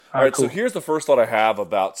All All right, right, so cool. here's the first thought I have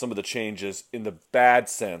about some of the changes in the bad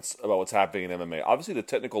sense about what's happening in MMA. Obviously, the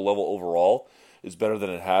technical level overall is better than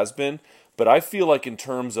it has been, but I feel like in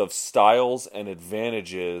terms of styles and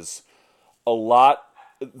advantages, a lot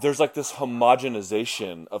there's like this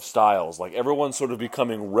homogenization of styles. Like everyone's sort of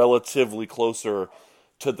becoming relatively closer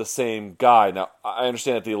to the same guy. Now, I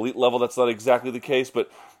understand at the elite level that's not exactly the case,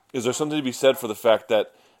 but is there something to be said for the fact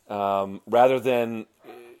that rather than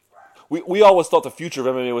we always thought the future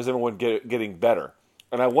of MMA was everyone getting better,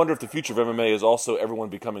 and I wonder if the future of MMA is also everyone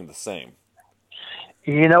becoming the same.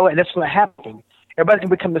 And that's what happened. Everybody's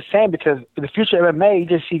gonna become the same because in the future of MMA, you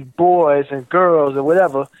just see boys and girls or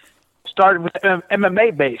whatever started with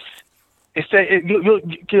MMA base. Instead, you know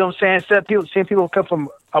what I'm saying? Instead of seeing people come from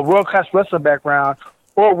a world class wrestling background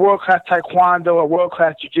or a world class taekwondo or world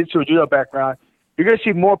class jiu-jitsu or judo background, you're gonna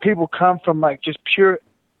see more people come from like just pure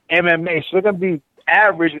MMA. So they're gonna be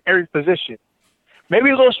average in every position.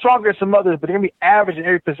 Maybe a little stronger than some others, but they're gonna be average in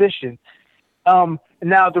every position.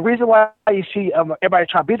 Now the reason why you see everybody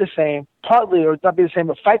trying to be the same, partly or not be the same,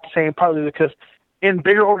 but fight the same, partly because in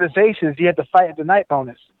bigger organizations you have to fight at the night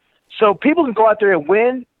bonus. So people can go out there and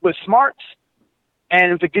win with smarts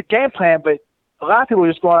and with a good game plan, but a lot of people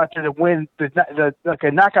just go out there to win the like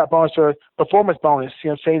a knockout bonus or performance bonus.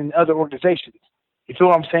 You know what I'm saying? In other organizations, you feel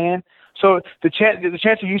what I'm saying? So the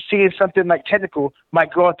chance of you seeing something like technical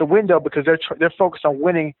might go out the window because they're focused on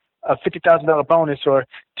winning a $50,000 bonus or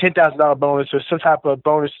 $10,000 bonus or some type of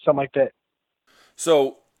bonus, something like that.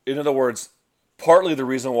 So, in other words, partly the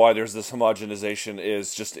reason why there's this homogenization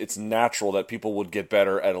is just it's natural that people would get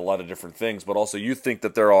better at a lot of different things, but also you think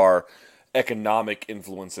that there are economic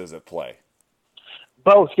influences at play.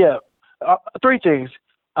 Both, yeah. Three things.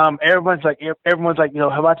 Everyone's like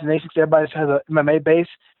homogenization. Everybody has an MMA base.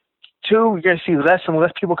 Two, you're gonna see less and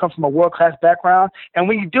less people come from a world class background, and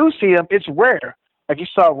when you do see them, it's rare. Like you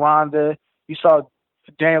saw Ronda, you saw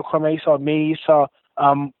Daniel Cormier, you saw me, you saw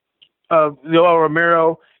Yoel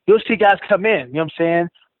Romero. You'll see guys come in. You know what I'm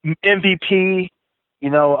saying? MVP,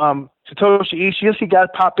 Satoshi Ishii. You'll see guys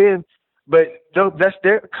pop in, but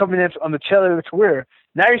they're coming in on the tail end of the career.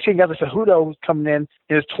 Now you're seeing guys like Cejudo who's coming in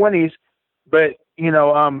his 20s, but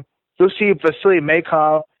you'll see Vasily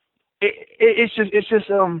Maykov. It's just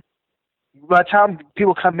by the time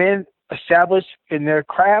people come in established in their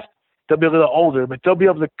craft, they'll be a little older, but they'll be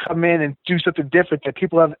able to come in and do something different that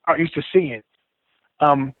people aren't used to seeing.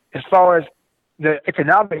 As far as the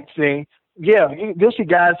economic thing, yeah, you'll see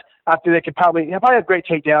guys out there that can probably have great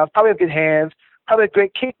takedowns, probably have good hands, probably have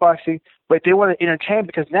great kickboxing, but they want to entertain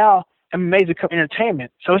because now MMA has become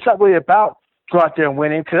entertainment. So it's not really about go out there and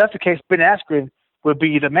winning because that's the case. Ben Askren would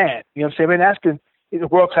be the man. You know what I'm saying? Ben Askren is a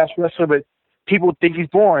world class wrestler, but people think he's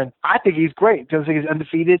boring. I think he's great. People think he's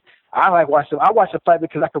undefeated. I like watching him. I watch the fight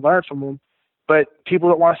because I can learn from him. But people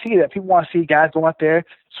don't want to see that. People want to see guys go out there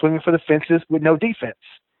swinging for the fences with no defense.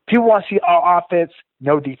 People want to see all offense,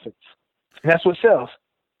 no defense. And that's what sells.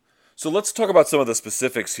 So let's talk about some of the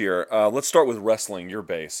specifics here. Let's start with wrestling, your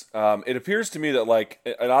base. It appears to me that, like,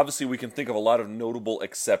 and obviously we can think of a lot of notable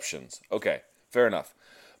exceptions. Okay, fair enough.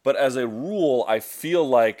 But as a rule, I feel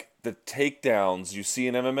like the takedowns you see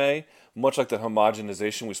in MMA, much like the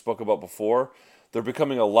homogenization we spoke about before, they're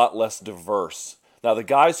becoming a lot less diverse. Now, the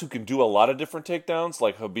guys who can do a lot of different takedowns,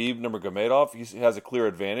 like Habib Nurmagomedov, he has a clear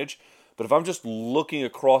advantage. But if I'm just looking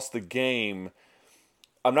across the game,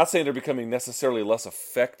 I'm not saying they're becoming necessarily less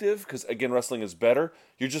effective because again, wrestling is better.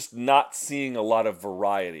 You're just not seeing a lot of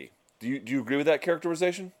variety. Do you agree with that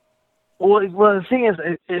characterization? Well, the thing is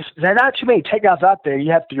there are not too many takedowns out there.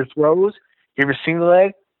 You have your throws, you have your single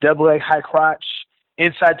leg, double leg, high crotch,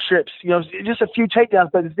 inside trips. Just a few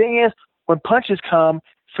takedowns. But the thing is, when punches come,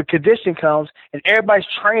 for condition comes, and everybody's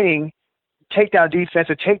training takedown defense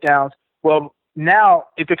or takedowns, well, now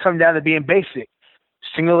it comes down to being basic.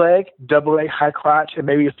 Single leg, double leg, high crotch, and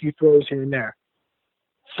maybe a few throws here and there.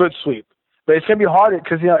 Foot sweep. But it's going to be harder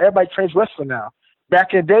because, everybody trains wrestling now.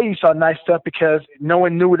 Back in the day, you saw nice stuff because no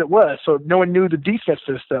one knew what it was. So no one knew the defense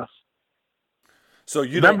for the stuff. So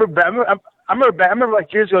you don't. Remember, I remember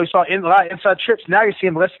like years ago, you saw a lot of inside trips. Now you're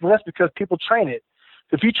seeing less and less because people train it.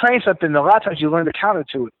 If you train something, a lot of times you learn the counter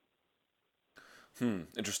to it.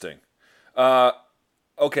 Interesting. Uh,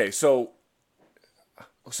 okay, so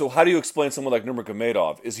how do you explain someone like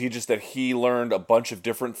Nurmagomedov? Is he just that he learned a bunch of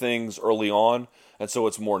different things early on, and so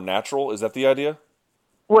it's more natural? Is that the idea?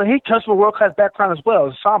 Well, he comes from a world class background as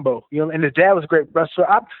well, Sambo. And his dad was a great wrestler.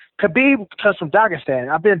 Khabib comes from Dagestan.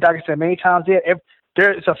 I've been in Dagestan many times.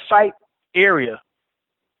 There is a fight area: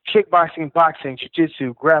 kickboxing, boxing,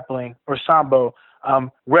 jiu-jitsu, grappling, or Sambo,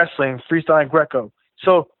 wrestling, freestyle, and Greco.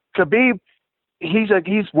 So Khabib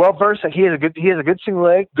he's well versed. Like he has a good single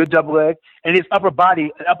leg, good double leg, and his upper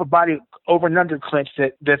body over and under clinch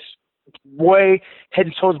that's way head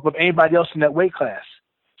and shoulders above anybody else in that weight class.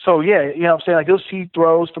 So yeah, you know what I'm saying? Like you'll see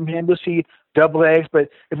throws from him, you'll see double legs, but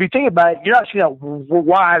if you think about it, you're not seeing a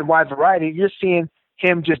wide variety. You're seeing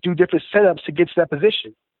him just do different setups to get to that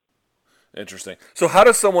position. Interesting. So how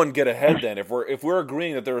does someone get ahead then? If we're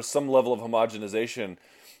agreeing that there is some level of homogenization,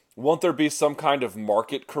 won't there be some kind of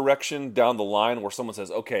market correction down the line where someone says,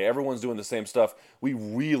 "Okay, everyone's doing the same stuff. We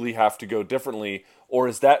really have to go differently," or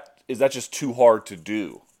is that just too hard to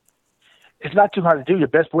do? It's not too hard to do. The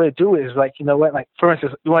best way to do it is like, you know what? Like for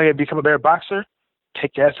instance, you want to become a better boxer?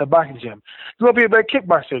 Take your ass to a boxing gym. You want to be a better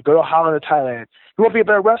kickboxer? Go to Holland or Thailand. You want to be a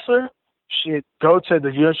better wrestler? Shit, go to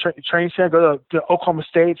the training center. Go to Oklahoma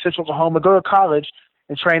State, Central Oklahoma. Go to college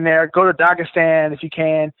and train there. Go to Dagestan if you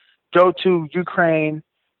can. Go to Ukraine.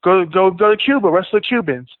 Go to Cuba. Wrestle the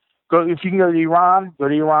Cubans. Go if you can go to Iran. Go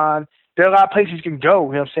to Iran. There are a lot of places you can go.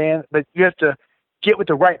 You know what I'm saying? But you have to get with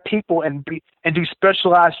the right people and do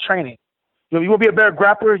specialized training. You want to be a better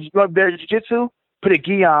grappler? You want to be better jiu-jitsu? Put a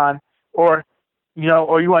gi on, or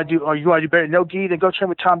or you want to do better no gi? Then go train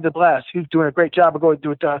with Tom DeBlas. He's doing a great job. Or go do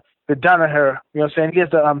with the Danaher. You know what I'm saying? He has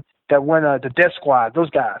that one the Death Squad. Those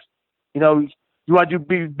guys. You know, you want to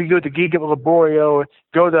be good with the gi, get with Laborio.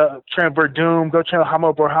 Go to train with Verdum. Go train with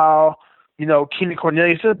Hamo Borjal. You know, Keenan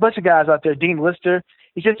Cornelius. There's a bunch of guys out there. Dean Lister.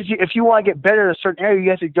 It's just if you want to get better at a certain area, you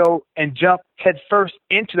have to go and jump head first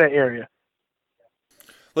into that area.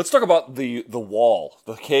 Let's talk about the wall,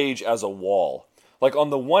 the cage as a wall. Like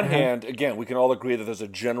on the one hand, again, we can all agree that there's a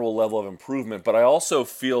general level of improvement, but I also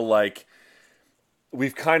feel like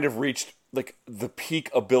we've kind of reached like the peak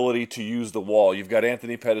ability to use the wall. You've got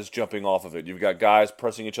Anthony Pettis jumping off of it. You've got guys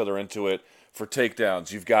pressing each other into it for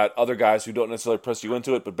takedowns. You've got other guys who don't necessarily press you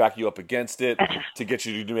into it, but back you up against it to get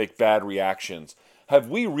you to make bad reactions. Have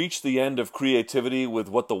we reached the end of creativity with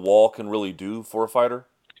what the wall can really do for a fighter?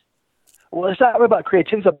 Well, it's not really about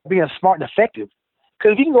creativity. It's about being smart and effective.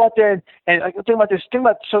 Because if you can go out there and like, think about this. Think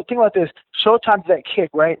about this. Showtime to that kick,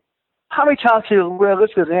 right? How many times can you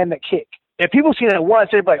realistically land that kick? If people see that once,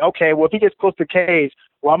 they'd be like, okay, well, if he gets close to the cage,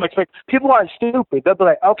 well, I'm expecting. People aren't stupid. They'll be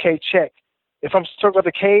like, okay, check. If I'm circling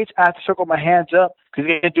the cage, I have to circle my hands up because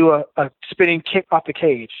he's going to do a spinning kick off the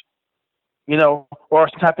cage, or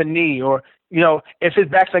some type of knee, or, if his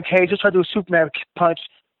back's on the cage, he'll try to do a Superman punch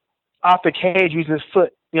off the cage using his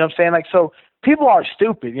foot. You know what I'm saying? Like, so people aren't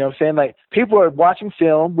stupid. You know what I'm saying? Like, people are watching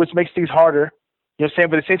film, which makes things harder. You know what I'm saying?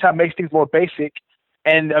 But at the same time, makes things more basic,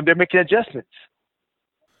 and they're making adjustments.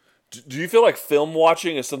 Do you feel like film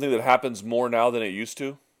watching is something that happens more now than it used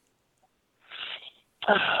to?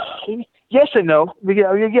 Yes and no. You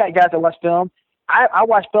got guys that watch film. I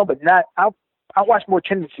watch film, but not. I watch more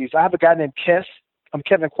tendencies. I have a guy named Kess. I'm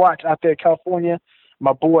Kevin Quatch out there in California.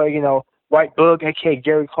 My boy, White Bug, a.k.a.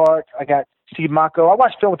 Gary Clark. I got Steve Mako. I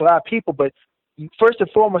watch film with a lot of people, but first and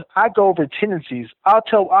foremost, I go over tendencies. I'll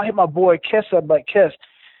hit my boy Kess up like, Kess,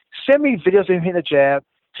 send me videos of him hitting a jab,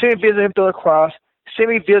 send me videos of him throwing a cross, send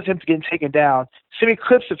me videos of him getting taken down, send me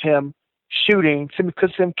clips of him shooting, send me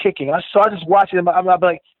clips of him kicking. I just watching him. I'll be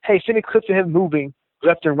like, hey, send me clips of him moving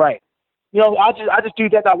left and right. I just do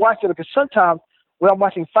that. I watch it because sometimes when I'm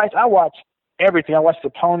watching fights, I watch everything. I watch the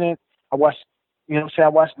opponent. I watch I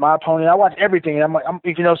watch my opponent. I watch everything, and I'm like,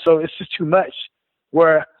 so it's just too much.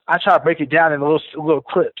 Where I try to break it down in little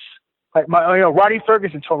clips. Like Roddy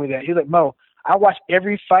Ferguson told me that. He's like, Mo, I watch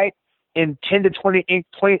every fight in 10 to 20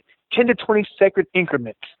 second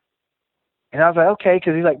increments. And I was like, okay,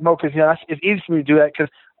 because he's like, Mo, because it's easy for me to do that because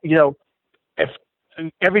if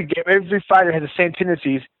every fighter has the same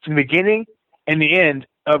tendencies from the beginning and the end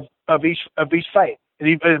of each fight,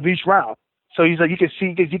 of each round. So he's like, you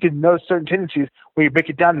can know certain tendencies when you break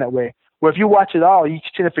it down that way. Where if you watch it all, you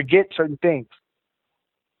tend to forget certain things.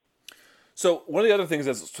 So one of the other things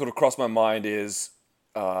that's sort of crossed my mind is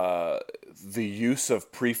the use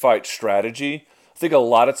of pre-fight strategy. I think a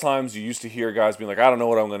lot of times you used to hear guys being like, I don't know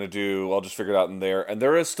what I'm going to do. I'll just figure it out in there. And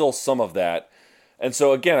there is still some of that. And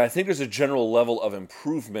so, again, I think there's a general level of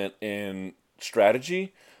improvement in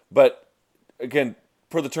strategy. But, again,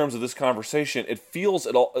 per the terms of this conversation,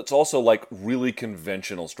 it's also like really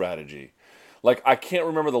conventional strategy. Like, I can't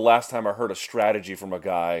remember the last time I heard a strategy from a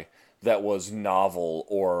guy that was novel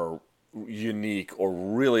or unique or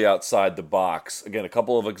really outside the box. Again, a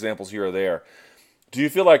couple of examples here or there. Do you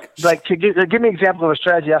feel like give me an example of a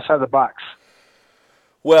strategy outside the box?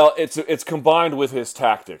 Well, it's combined with his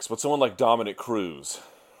tactics, but someone like Dominic Cruz,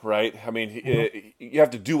 right? I mean, you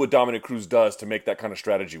have to do what Dominic Cruz does to make that kind of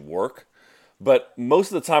strategy work. But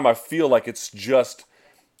most of the time, I feel like it's just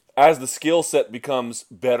as the skill set becomes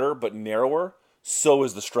better but narrower, so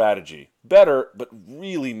is the strategy. Better, but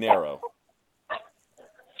really narrow.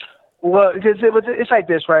 Well, it's like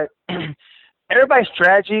this, right? Everybody's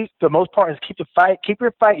strategy, for the most part, is keep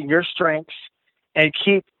your fight in your strengths, and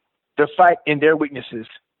keep the fight in their weaknesses.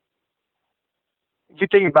 If you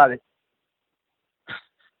think about it,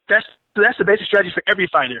 that's the basic strategy for every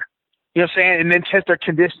fighter. You know what I'm saying? And then test their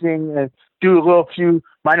conditioning and do a little few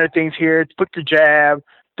minor things here. Click your jab.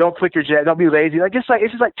 Don't click your jab. Don't be lazy. It's just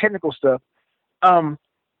like technical stuff. But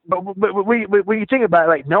when you think about it,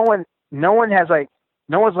 like no one's like,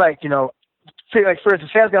 say like for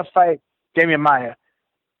instance, say I was gonna fight Damian Maya.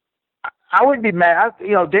 I wouldn't be mad.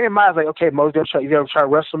 Damian Maya's like, okay, Mo's gonna try to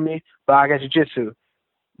wrestle me, but I got jiu-jitsu.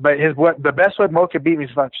 But the best way Mo could beat me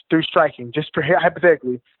is through striking, just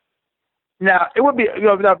hypothetically. Now, it would be,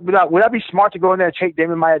 would I be smart to go in there and take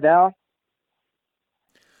Damian Maya down?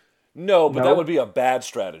 No, but No. that would be a bad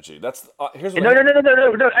strategy. That's here's what No. I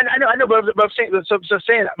know, but I'm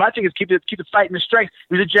saying, my thing is keep the fight in the strength.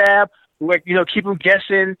 Do the jab, like keep them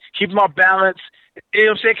guessing, keep them off balance. You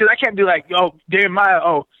know what I'm saying? Because I can't be like, Damian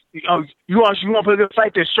Maya, you want to put a good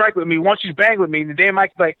fight, then strike with me. Once you bang with me, then Damian Maya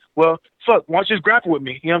be like, well, fuck, why don't you just grapple with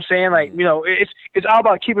me? You know what I'm saying? Like, it's all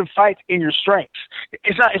about keeping fights in your strengths.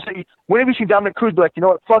 It's like, whenever you see Dominic Cruz be like, you know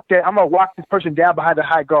what, fuck that, I'm gonna walk this person down behind the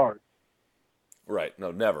high guard. Right.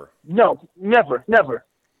 No, never. No, never.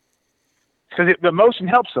 Because the motion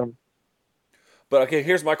helps them. But okay,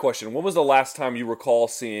 here's my question. When was the last time you recall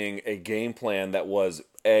seeing a game plan that was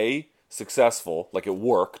A, successful, like it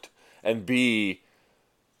worked, and B,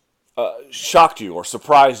 shocked you or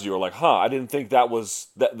surprised you, or like, I didn't think that was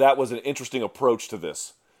an interesting approach to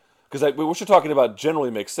this? Because what you're talking about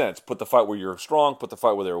generally makes sense. Put the fight where you're strong, put the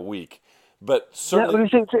fight where they're weak. But certainly...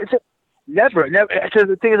 Never. Because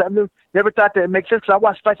the thing is, I never thought that it makes sense because I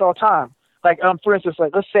watch fights all the time. Like, for instance,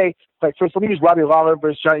 like let's say, like for me, use Robbie Lawler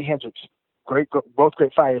versus Johnny Hendricks. Both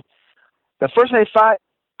great fighters. The first time they fought,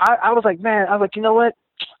 I was like, you know what?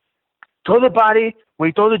 Throw the body when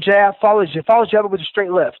you throw the jab, follow jab up with a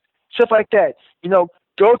straight left, stuff like that. Go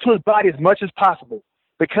to his body as much as possible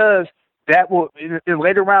because that will in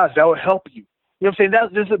later rounds that will help you. You know what I'm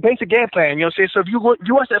saying? That's a basic game plan. You know what I'm saying? So if you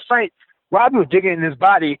watch that fight, Robbie was digging in his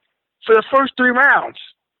body for the first 3 rounds.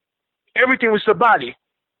 Everything was the body.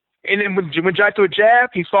 And then when Johnny threw a jab,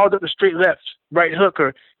 he followed up the straight left, right hook,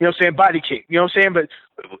 or, body kick. You know what I'm saying? But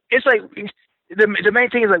it's like the main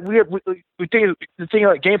thing is like we think the thing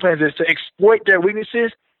like game plans is to exploit their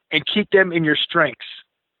weaknesses and keep them in your strengths.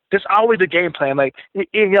 That's always the game plan. Like, you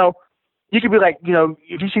could be like,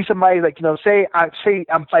 if you see somebody like, say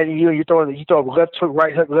I'm fighting you and you throw left hook,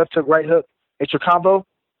 right hook, it's your combo.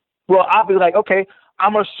 Well, I'll be like, okay,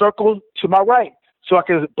 I'm going to circle to my right so I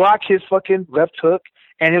can block his fucking left hook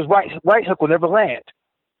and his right hook will never land.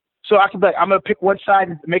 So I can be like, I'm going to pick one side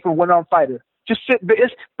and make him a one-arm fighter. Just sit, but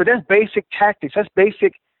that's basic tactics. That's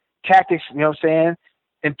basic tactics, you know what I'm saying,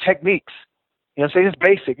 and techniques. You know what I'm saying? It's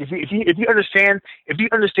basic. If you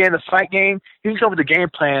understand the fight game, you can come up with a game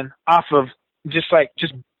plan off of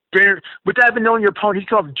without even knowing your opponent. You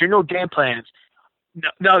can come up with general game plans.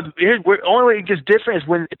 No, only way it gets different is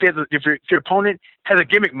when if your opponent has a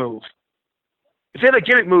gimmick move. If they have a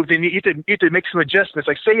gimmick move, then you have to make some adjustments.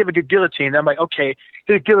 Like, say you have a good guillotine. I'm like, okay,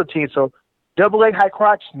 here's a guillotine. So double leg high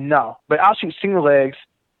crotch? No. But I'll shoot single legs.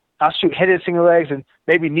 I'll shoot headed single legs and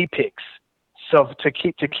maybe knee picks. So to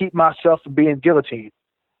keep myself from being guillotined.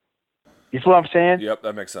 You feel what I'm saying? Yep,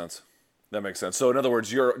 that makes sense. So in other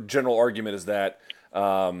words, your general argument is that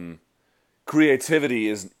creativity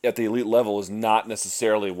is at the elite level is not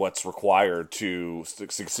necessarily what's required to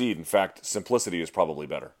succeed. In fact, simplicity is probably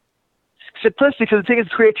better. Simplicity, because the thing is,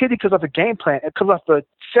 creativity comes off the game plan. It comes off the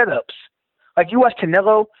setups. Like, you watch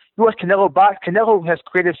Canelo box. Canelo has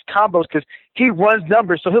creative combos because he runs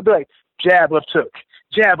numbers. So he'll be like, jab, left hook.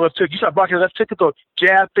 Jab, left hook. You start blocking the left hook, he'll go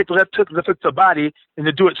jab, fake the left hook to the body, and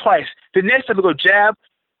then do it twice. The next time he'll go jab,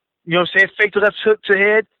 you know what I'm saying, fake the left hook to the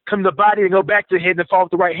head, come to the body, and go back to the head and follow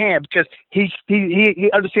with the right hand because he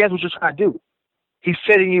understands what you're trying to do. He's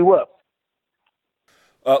setting you up.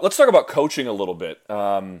 Let's talk about coaching a little bit.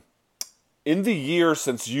 In the year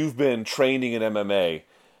since you've been training in MMA,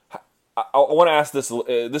 I want to ask this.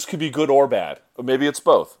 This could be good or bad. Or maybe it's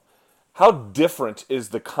both. How different is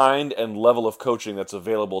the kind and level of coaching that's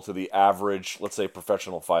available to the average, let's say,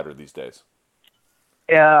 professional fighter these days?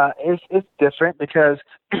 It's different because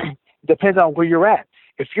it depends on where you're at.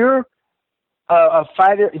 If you're a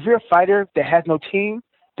fighter that has no team,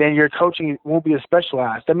 then your coaching won't be as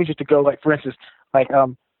specialized. That means you have to go, like, for instance, like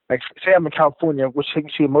say I'm in California, which you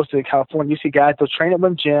see most of California, you see guys, they'll train at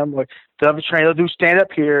one gym, or they'll have a trainer, they'll do stand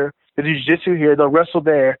up here, they'll do jiu-jitsu here, they'll wrestle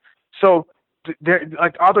there. So they're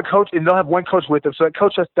like all the coach, and they'll have one coach with them. So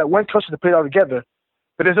that one coach has to put it all together.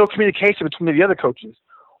 But there's no communication between the other coaches.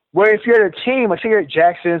 Where if you're at a team, like say you're at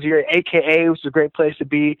Jackson's, you're at AKA, which is a great place to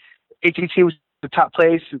be, ATT, which is the top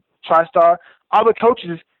place, TriStar, all the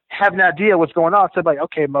coaches have an idea what's going on. So like,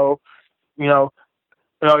 okay, Mo, like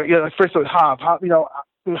first it was Hobb,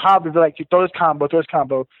 Hobb is like, you throw this combo,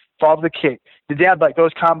 fall to the kick. The dad like, throw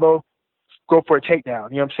this combo, go for a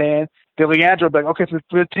takedown. You know what I'm saying? Then Leandro would be like,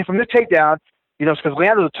 okay, from this takedown, because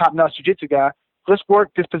Leandro's a top-notch jiu-jitsu guy, let's work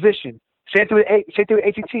this position. Same thing with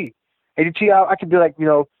ATT. I could be like,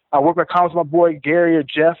 I'll work my combos with my boy Gary or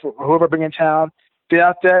Jeff or whoever I bring in town. Then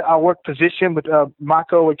out there, I'll work position with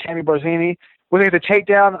Mako or Cammy Barzini. When they get the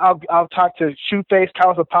takedown, I'll talk to Shoeface,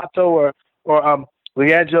 Carlos Zapato, or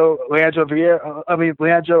Leandro Vieira.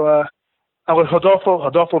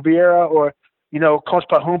 Rodolfo Vieira, or Coach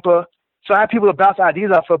Pahumpa. So I have people to bounce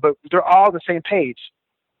ideas off of, but they're all on the same page.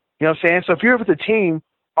 You know what I'm saying? So if you're with a team,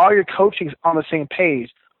 all your coaching's on the same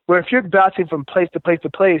page. Where if you're bouncing from place to place to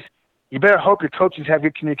place, you better hope your coaches have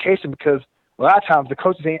good communication, because a lot of times the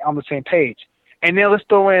coaches ain't on the same page. And then let's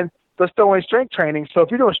throw in strength training. So if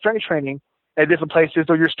you're doing strength training at different places,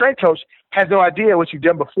 or your strength coach has no idea what you've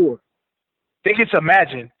done before, they just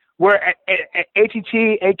imagine. Where at ATT,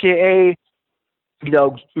 AKA,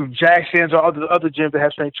 Jackson's or other gyms that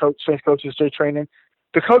have strength coaches, strength training,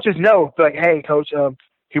 the coaches know, like, hey, coach,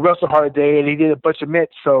 he wrestled hard today and he did a bunch of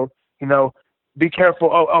mitts, so, be careful.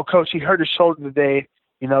 Oh, coach, he hurt his shoulder today,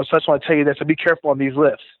 so I just want to tell you that, so be careful on these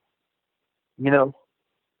lifts,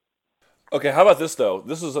 Okay, how about this, though?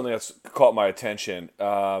 This is something that's caught my attention.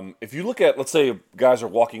 If you look at, let's say, guys are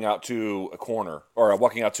walking out to a corner, or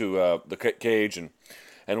walking out to the cage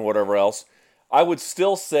and whatever else, I would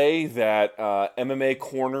still say that MMA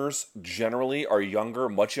corners generally are younger,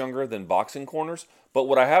 much younger than boxing corners. But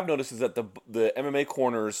what I have noticed is that the MMA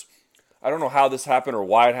corners, I don't know how this happened or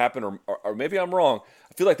why it happened, or maybe I'm wrong.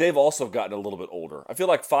 I feel like they've also gotten a little bit older. I feel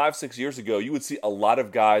like 5-6 years ago, you would see a lot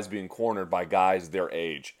of guys being cornered by guys their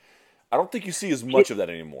age. I don't think you see as much of that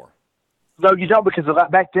anymore. No, you don't, because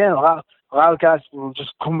back then, a lot of guys will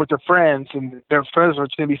just come with their friends, and their friends are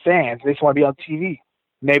just going to be fans. They just want to be on TV,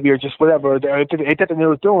 maybe, or just whatever. They thought they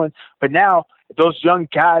were doing. But now, those young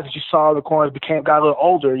guys that you saw in the corners got a little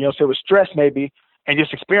older, so it was stress maybe, and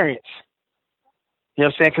just experience. You know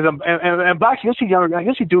what I'm saying? Because in boxing, you'll see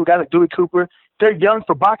guys like Dewey Cooper. They're young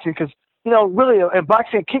for boxing because, really, in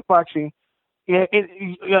boxing and kickboxing,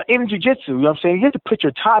 in jiu-jitsu, you know what I'm saying? You have to put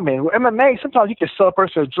your time in. With MMA, sometimes you can sell a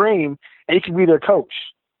person a dream and you can be their coach.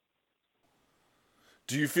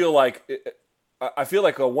 Do you feel like, I feel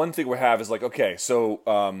like one thing we have is like, okay, so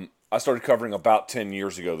I started covering about 10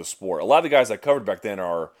 years ago the sport. A lot of the guys I covered back then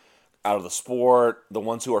are out of the sport. The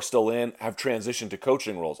ones who are still in have transitioned to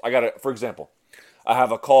coaching roles. For example, I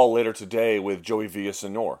have a call later today with Joey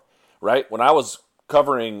Villasenor, right? When I was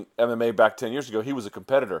covering MMA back 10 years ago, he was a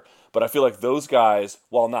competitor. But I feel like those guys,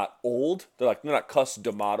 while not old, they're not Cus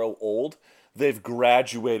D'Amato old, they've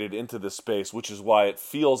graduated into this space, which is why it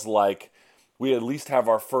feels like we at least have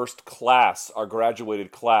our first class, our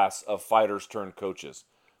graduated class of fighters turned coaches.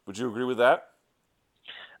 Would you agree with that?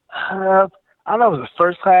 I don't know if it was the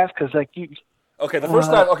first class, because Okay, the first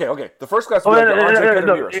class. Okay. The first class would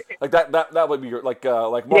be like that would be your like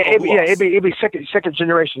Marco it'd be second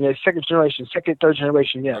generation, second, third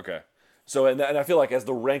generation, yeah. Okay, so and I feel like as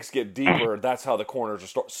the ranks get deeper, that's how the corners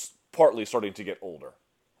are partly starting to get older.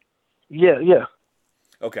 Yeah.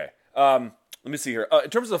 Okay, let me see here. In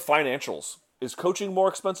terms of financials, is coaching more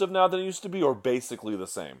expensive now than it used to be, or basically the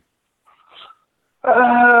same?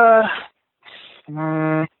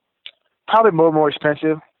 Probably more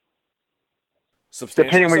expensive.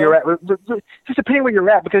 Depending where you're at. Just depending where you're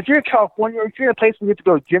at. Because if you're in California, if you're in a place where you have to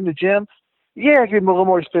go gym to gym, yeah, it can be a little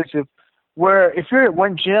more expensive. Where if you're at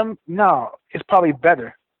one gym, no, it's probably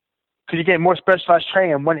better. Because you're getting more specialized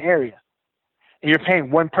training in one area. And you're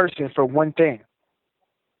paying one person for one thing.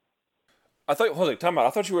 Time out. I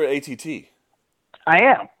thought you were at ATT. I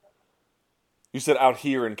am. You said out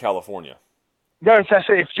here in California. No, I said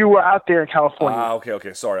if you were out there in California.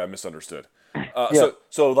 Okay. Sorry, I misunderstood. Yeah.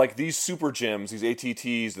 So like these super gyms, these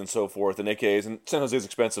ATTs and so forth, and AKAs, and San Jose is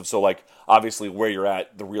expensive. So like obviously where you're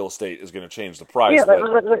at, the real estate is going to change the price. Yeah,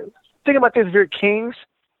 think about this: if you're at Kings,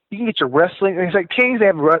 you can get your wrestling. It's like Kings, they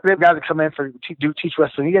have guys that come in for teach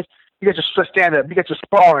wrestling. You get your stand up, you get your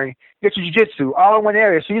sparring, you get your jiu-jitsu, all in one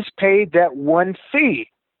area. So you just pay that one fee.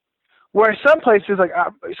 Whereas some places, like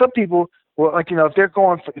some people, well, like if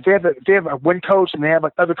they have one coach and they have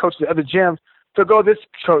like other coaches at other gyms. So go this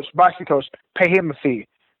coach, boxing coach, pay him a fee.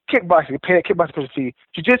 Kickboxing, pay that kickboxing coach a fee.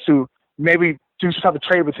 Jiu-jitsu, maybe do some type of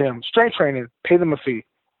trade with him. Strength training, pay them a fee.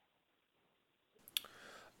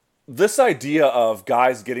 This idea of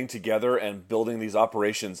guys getting together and building these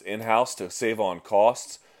operations in-house to save on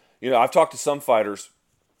costs, I've talked to some fighters,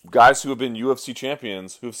 guys who have been UFC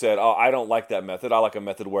champions, who've said, "Oh, I don't like that method. I like a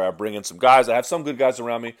method where I bring in some guys. I have some good guys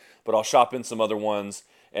around me, but I'll shop in some other ones.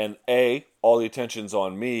 And A, all the attention's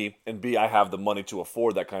on me, and B, I have the money to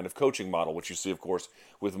afford that kind of coaching model," which you see, of course,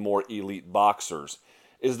 with more elite boxers.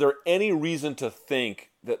 Is there any reason to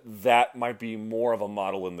think that that might be more of a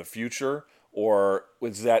model in the future, or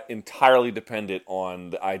is that entirely dependent on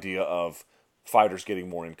the idea of fighters getting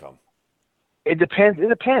more income? It depends. It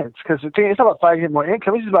depends, because the thing, it's not about fighters getting more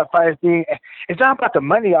income. It's just about fighters being. It's not about the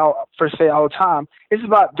money per se all the time. It's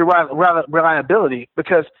about the reliability.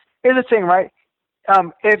 Because here's the thing, right?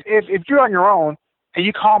 If you're on your own and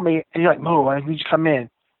you call me and you're like, "Mo, I need you to come in,"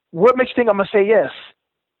 what makes you think I'm gonna say yes?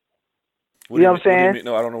 You know what I'm saying?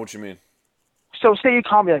 No, I don't know what you mean. So say you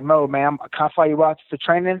call me like, "Mo, man, can I fly you out for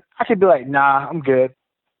training?" I could be like, "Nah, I'm good."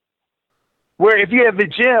 Where if you have the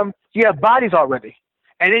gym, you have bodies already.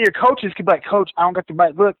 And then your coaches could be like, "Coach, I don't got the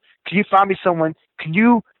body. Look, can you find me someone? Can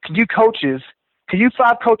you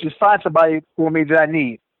 5 coaches find somebody for me that I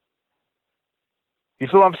need?" You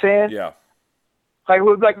feel what I'm saying? Yeah. Like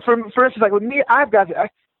for instance, like with me, I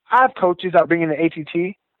have coaches I bring in the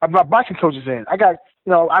ATT. I brought boxing coaches in. I got,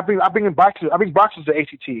 I bring boxers to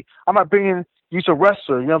ATT. I might bring in a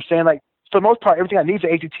wrestler. You know what I'm saying? Like for the most part, everything I need is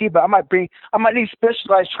ATT, but I might need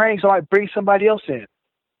specialized training, so I might bring somebody else in.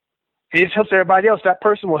 It just helps everybody else. That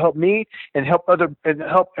person will help me and help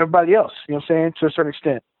everybody else. You know what I'm saying? To a certain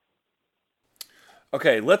extent.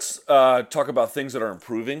 Okay, let's talk about things that are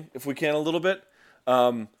improving, if we can, a little bit.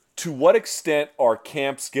 To what extent are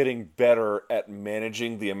camps getting better at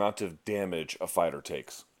managing the amount of damage a fighter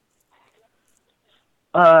takes?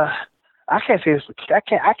 I can't say I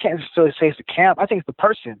can't necessarily say it's the camp. I think it's the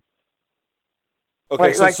person.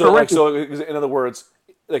 Okay, so in other words,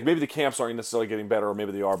 like maybe the camps aren't necessarily getting better, or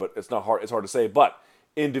maybe they are, but it's hard to say. But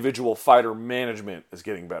individual fighter management is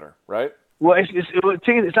getting better, right? Well,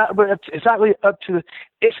 it's not really up to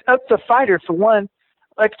the fighter for one.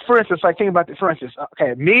 Like for instance, think about it. For instance,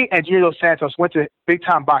 okay, me and Junior Dos Santos went to big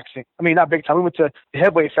time boxing. I mean, not big time. We went to the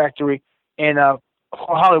Heavyweight Factory in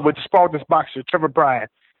Hollywood to spar with this boxer, Trevor Bryan,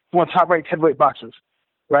 one of the top-ranked heavyweight boxers,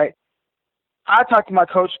 right? I talked to my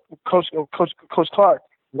coach Clark,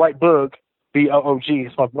 White Bug,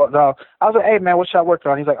 BOOG. I was like, "Hey man, what should I work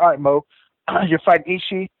on?" He's like, "All right, Mo, you're fighting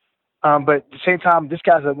Ishii, but at the same time, this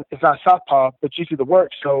guy's it's not southpaw, but you do the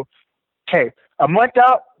work. So, okay, a month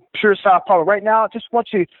out, pure southpaw. Right now, just want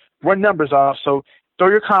you to run numbers off. So throw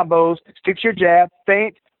your combos, stick to your jab,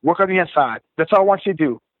 feint, work on the inside. That's all I want you to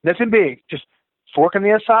do. Nothing big. Just work on the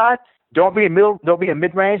inside. Don't be in middle. Don't be in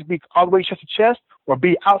mid range. Be all the way chest to chest, or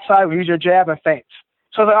be outside. Use your jab and feints."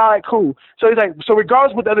 So I was like, "All right, cool." So he's like, so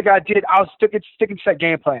regardless of what the other guy did, I was sticking to that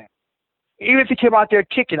game plan. Even if he came out there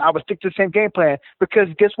kicking, I would stick to the same game plan, because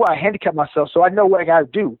guess what? I handicapped myself, so I know what I got to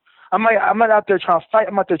do. I'm not out there trying to fight.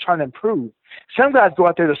 I'm out there trying to improve. Some guys go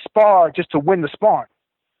out there to spar just to win the sparring.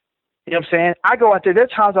 You know what I'm saying? I go out there. There's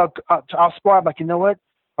times I'll spar. I'm like, you know what?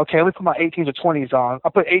 Okay, let me put my 18s or 20s on.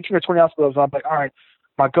 I'll put 18 or 20 ounce gloves on. I'm like, all right,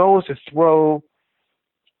 my goal is to throw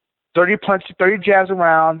 30 punches, 30 jabs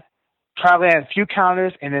around, try to land a few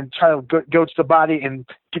counters, and then try to go to the body and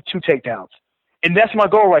get 2 takedowns. And that's my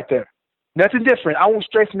goal right there. Nothing different. I won't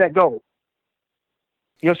stray from that goal.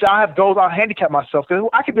 You know, so I have goals. I'll handicap myself, because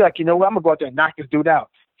I could be like, you know what, I'm gonna go out there and knock this dude out.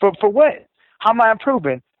 For what? How am I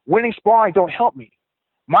improving? Winning sparring don't help me.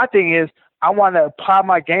 My thing is, I want to apply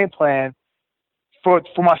my game plan for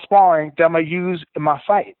my sparring that I'm gonna use in my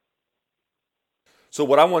fight. So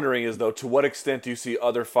what I'm wondering is, though, to what extent do you see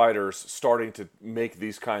other fighters starting to make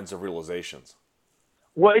these kinds of realizations?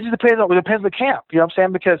 Well, it just depends on the camp. You know what I'm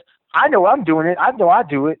saying? Because I know I'm doing it. I know I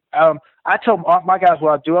do it. I tell my guys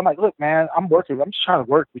what I do. I'm like, look, man, I'm working. I'm just trying to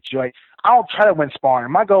work with you. Like, I don't try to win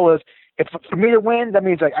sparring. My goal is, if for me to win, that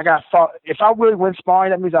means like I got to. If I really win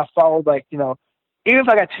sparring, that means I followed, like, even if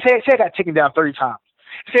I got say I got taken down 30 times.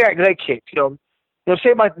 Say I got leg kicked. Say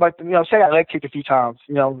say I got leg kicked a few times.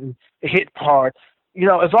 And it hit hard.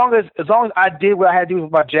 As long as I did what I had to do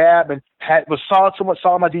with my jab and was somewhat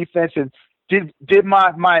solid my defense, and did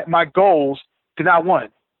my goals, then I won.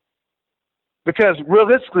 Because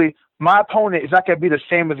realistically, my opponent is not going to be the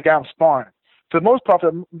same as the guy I'm sparring. For the most part,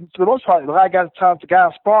 the lot of guys times the guy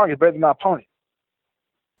I'm sparring is better than my opponent.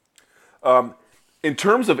 In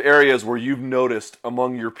terms of areas where you've noticed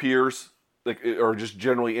among your peers, or just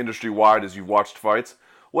generally industry wide as you've watched fights,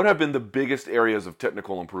 what have been the biggest areas of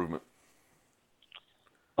technical improvement?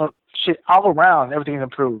 All around, everything's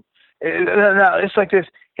improved. It's like this.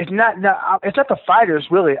 It's not the fighters,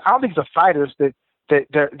 really. I don't think it's the fighters that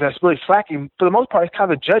that's really slacking for the most part is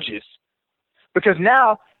kind of the judges, because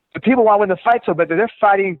now the people want to win the fight so bad that they're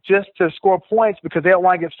fighting just to score points because they don't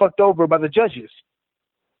want to get fucked over by the judges.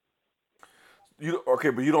 But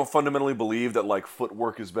you don't fundamentally believe that like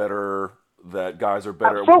footwork is better, that guys are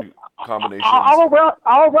better So, at combinations. all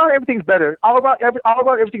around, everything's better. All around,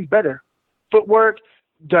 everything's better. Footwork,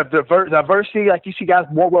 diversity, like you see guys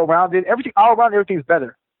more well-rounded. Everything, all around, everything's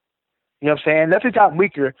better. You know what I'm saying? Nothing's gotten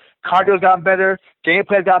weaker. Cardio's gotten better.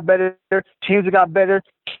 Gameplay's gotten better. Teams have gotten better.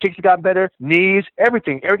 Kicks have gotten better. Knees,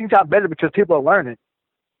 everything. Everything's gotten better because people are learning.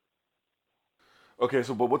 Okay,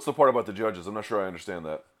 but what's the part about the judges? I'm not sure I understand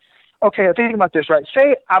that. Okay, think about this, right?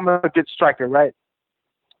 Say I'm a good striker, right?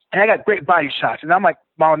 And I got great body shots, and I'm like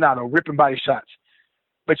Maldonado, ripping body shots.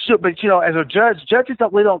 But you know, as a judge, judges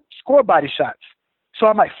don't score body shots. So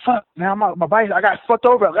I'm like, fuck, man, I got fucked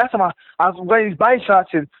over. Last time I was letting these body shots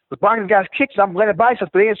and was blocking the guy's kicks, I'm letting body shots,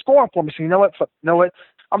 but they ain't scoring for me. So you know what?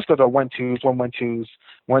 I'm just going to go 1-1-2s, 1-1-2s,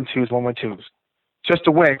 1-1-2s, just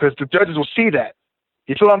to win, because the judges will see that.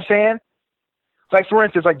 You feel what I'm saying? Like, for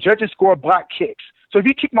instance, like judges score block kicks. So if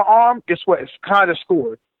you kick my arm, guess what? It's kind of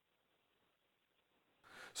scored.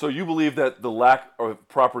 So you believe that the lack of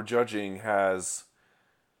proper judging hasn't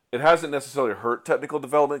necessarily hurt technical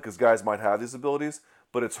development because guys might have these abilities,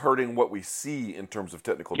 but it's hurting what we see in terms of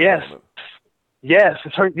technical development. Yes,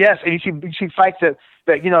 it's hurt. Yes, and you see fights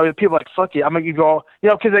that you know people are like, fuck it, I'm gonna go, you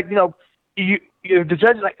know, because like you the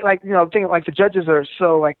judges the judges are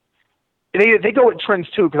so like they go with trends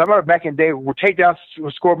too. Because I remember back in the day where takedowns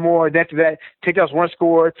were scored more, and after that takedowns weren't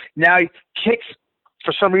scored. Now kicks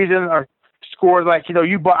for some reason are scored, like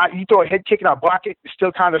you throw a head kick and I block it, it's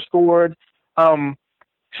still kind of scored.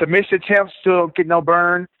 Submission attempts still get no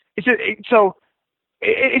burn. It's just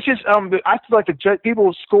I feel like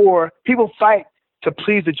people fight to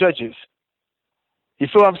please the judges. You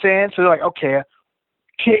feel what I'm saying? So they're like, okay,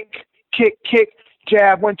 kick,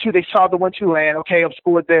 jab, 1-2. They saw the 1-2 land. Okay, I'm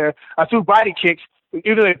scored there. I threw body kicks.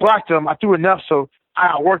 Even though they blocked them, I threw enough, so I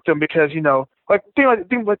outworked them because think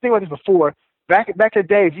about this before. Back in the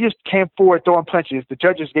day, if you just came forward throwing punches, the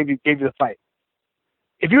judges gave you the fight.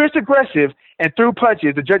 If you were just aggressive and threw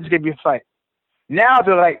punches, the judges gave you a fight. Now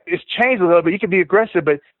they're like, it's changed a little bit. You can be aggressive,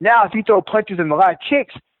 but now if you throw punches and a lot of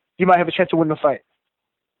kicks, you might have a chance to win the fight,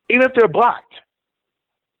 even if they're blocked.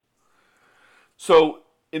 So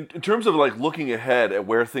in terms of like looking ahead at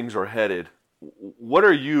where things are headed, what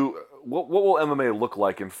will MMA look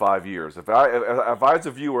like in 5 years? If I as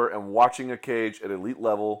a viewer am watching a cage at elite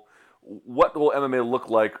level, what will MMA look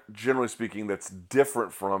like, generally speaking, that's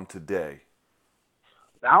different from today?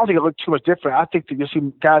 I don't think it looks too much different. I think that you'll see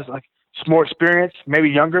guys like more experienced, maybe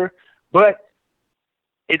younger. But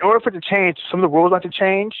in order for it to change, some of the rules have to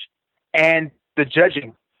change, and the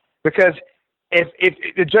judging, because if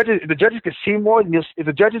the judges can see more, if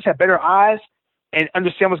the judges have better eyes and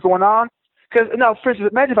understand what's going on. Because no, for instance,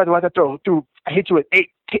 imagine if I I hit you with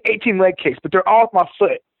 18 leg kicks, but they're all off my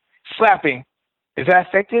foot, slapping. Is that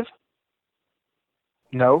effective?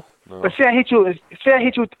 No. But say I hit you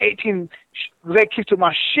with 18 leg kicks with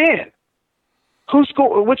my shin. Who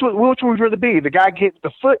scored? Which one would you rather be? The guy hit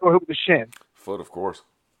the foot or hit the shin? Foot, of course.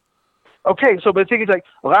 Okay, so but the thing is, like,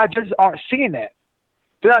 a lot of judges aren't seeing that.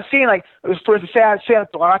 They're not seeing, like, for instance, say I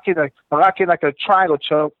lock in like a triangle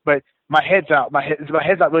choke, but my head's out. My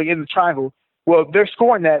head's not really in the triangle. Well, they're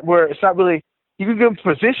scoring that where it's not really. You can give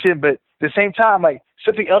them position, but at the same time, like,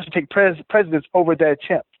 something else to take precedence over that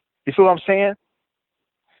attempt. You feel what I'm saying?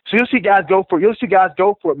 So you'll see guys go for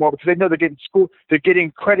it more because they know they're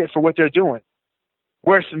getting credit for what they're doing.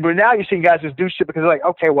 Whereas now you're seeing guys just do shit because they're like,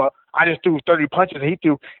 okay, well, I just threw 30 punches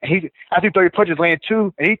and I threw 30 punches, landed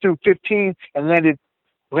 2, and he threw 15 and landed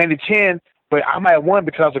 10, but I might have won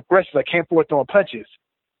because I was aggressive. I came forward throwing punches.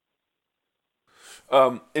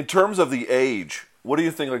 In terms of the age, what do you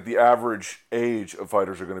think like the average age of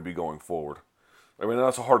fighters are going to be going forward? I mean,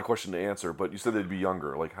 that's a hard question to answer, but you said they'd be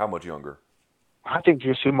younger. Like, how much younger? I think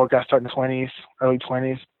you'll see more guys starting in the 20s, early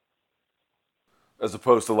 20s. As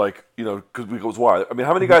opposed to like, because why? I mean,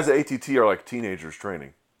 how many guys at ATT are like teenagers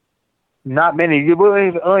training? Not many. You will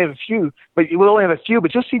only have a few, but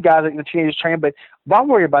you'll see guys like the teenagers training. But what I'm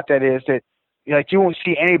worried about that is that, like, you won't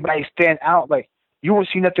see anybody stand out. Like, you won't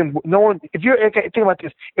see nothing. No one. If you're think about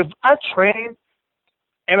this, if I train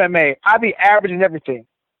MMA, I'd be average in everything.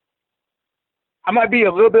 I might be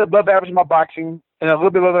a little bit above average in my boxing and a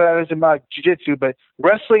little bit above average in my jiu-jitsu, but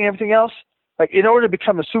wrestling and everything else, like, in order to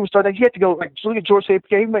become a superstar, like, you have to go, like, look at George St.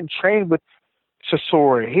 Pierre. He went and trained with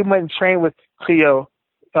Sasori. He went and trained with Cleo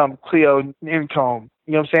Income.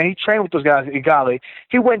 You know what I'm saying? He trained with those guys, Igali.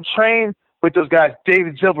 He went and trained with those guys,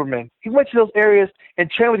 David Zilberman. He went to those areas and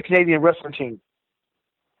trained with the Canadian wrestling team.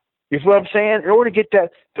 You feel what I'm saying? In order to get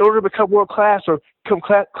that, in order to become world class or come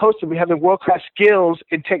close to having world class skills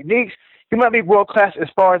and techniques, you might be world class as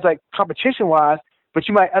far as like competition wise, but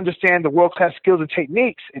you might understand the world class skills and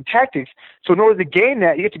techniques and tactics. So in order to gain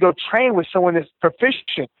that, you have to go train with someone that's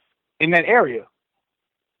proficient in that area.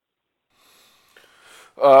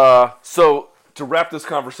 So to wrap this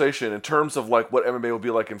conversation, in terms of like what MMA will be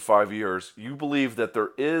like in 5 years, you believe that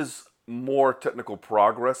there is more technical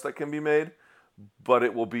progress that can be made, but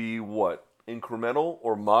it will be what? Incremental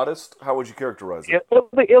or modest? How would you characterize it? It'll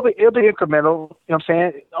be incremental. You know what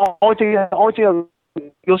I'm saying? Only thing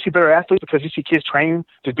you'll see better athletes because you see kids train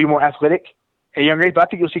to be more athletic at a young age. But I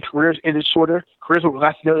think you'll see careers ended shorter. Careers will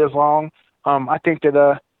last nearly as long. I think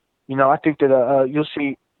that you'll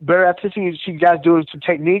see better athletes. You see guys doing some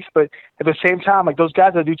techniques, but at the same time, like those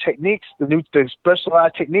guys that do techniques, the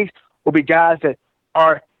specialized techniques, will be guys that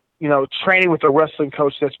are training with a wrestling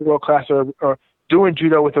coach that's world class, or doing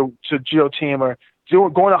judo with a judo team, or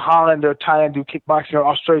going to Holland or Thailand do kickboxing, or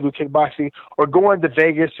Australia do kickboxing, or going to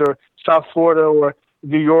Vegas or South Florida or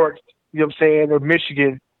New York, you know what I'm saying, or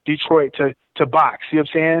Michigan, Detroit to box, you know what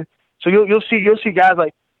I'm saying? So you'll see guys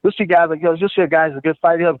like you'll see a guy who's a good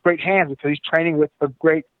fighter, he'll have great hands because he's training with a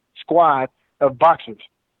great squad of boxers.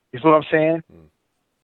 You feel what I'm saying?